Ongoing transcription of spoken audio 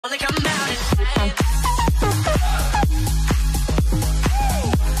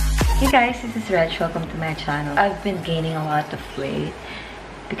guys, this is Reg. Welcome to my channel. I've been gaining a lot of weight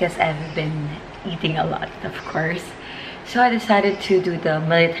because I've been eating a lot, of course. So I decided to do the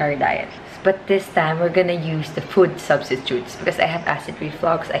military diet. But this time, we're gonna use the food substitutes because I have acid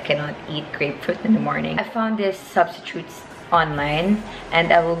reflux. I cannot eat grapefruit in the morning. I found these substitutes online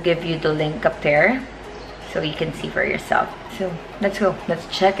and I will give you the link up there so you can see for yourself. So let's go. Let's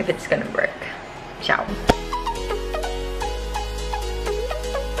check if it's gonna work. Ciao.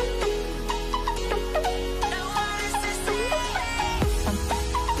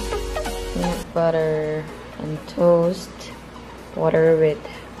 Peanut butter and toast, water with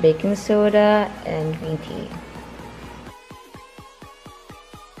baking soda and green tea.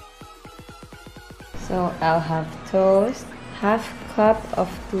 So I'll have toast, half cup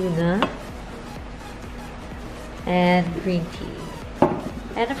of tuna, and green tea,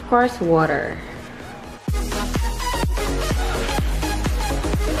 and of course water.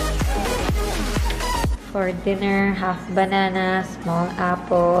 For dinner, half banana, small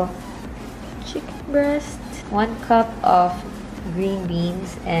apple, chicken breast, 1 cup of green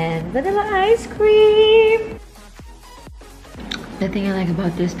beans, and vanilla ice cream. The thing I like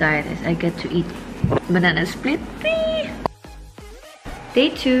about this diet is I get to eat banana split. Day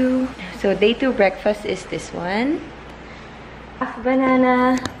 2. So day 2 breakfast is this one. Half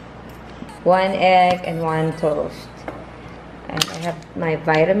banana, 1 egg, and 1 toast. And I have my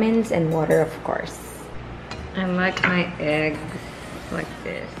vitamins and water, of course. I like my eggs like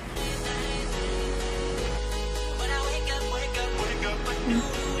this.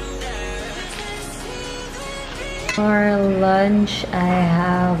 For lunch, I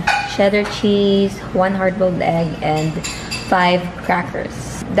have cheddar cheese, 1 hard-boiled egg, and 5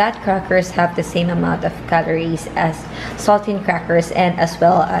 crackers. That crackers have the same amount of calories as saltine crackers and as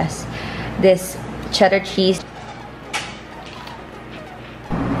well as this cheddar cheese.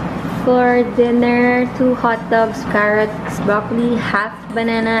 For dinner, 2 hot dogs, carrots, broccoli, half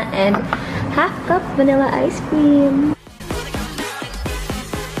banana, and half cup vanilla ice cream.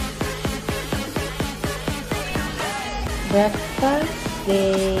 Breakfast,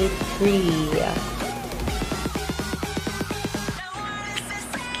 day 3.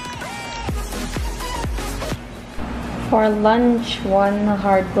 For lunch, 1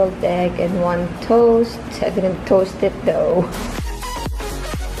 hard-boiled egg and 1 toast. I didn't toast it though.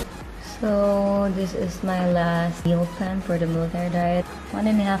 So this is my last meal plan for the military diet.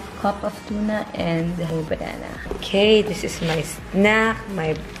 1.5 cup of tuna and a banana. Okay, this is my snack,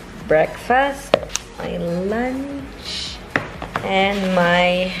 my breakfast, my lunch, and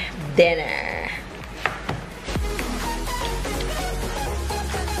my dinner.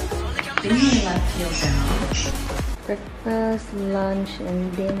 Breakfast, lunch,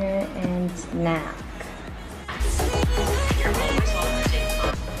 and dinner, and snack.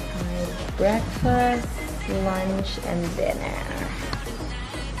 My breakfast, lunch, and dinner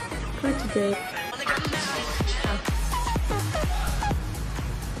for today.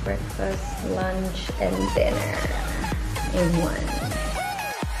 Breakfast, lunch, and dinner in one.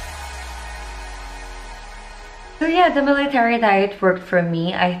 So yeah, the military diet worked for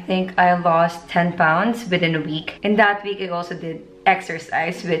me. I think I lost 10 pounds within a week. In that week, I also did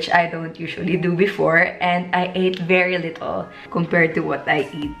exercise, which I don't usually do before, and I ate very little compared to what I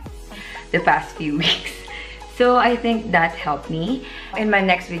eat the past few weeks. So I think that helped me. In my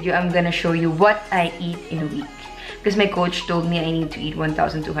next video, I'm gonna show you what I eat in a week. Because my coach told me I need to eat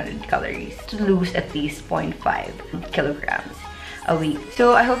 1,200 calories to lose at least 0.5 kilograms a week.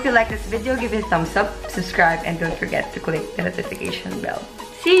 So I hope you like this video. Give it a thumbs up, subscribe, and don't forget to click the notification bell.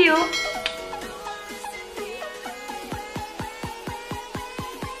 See you!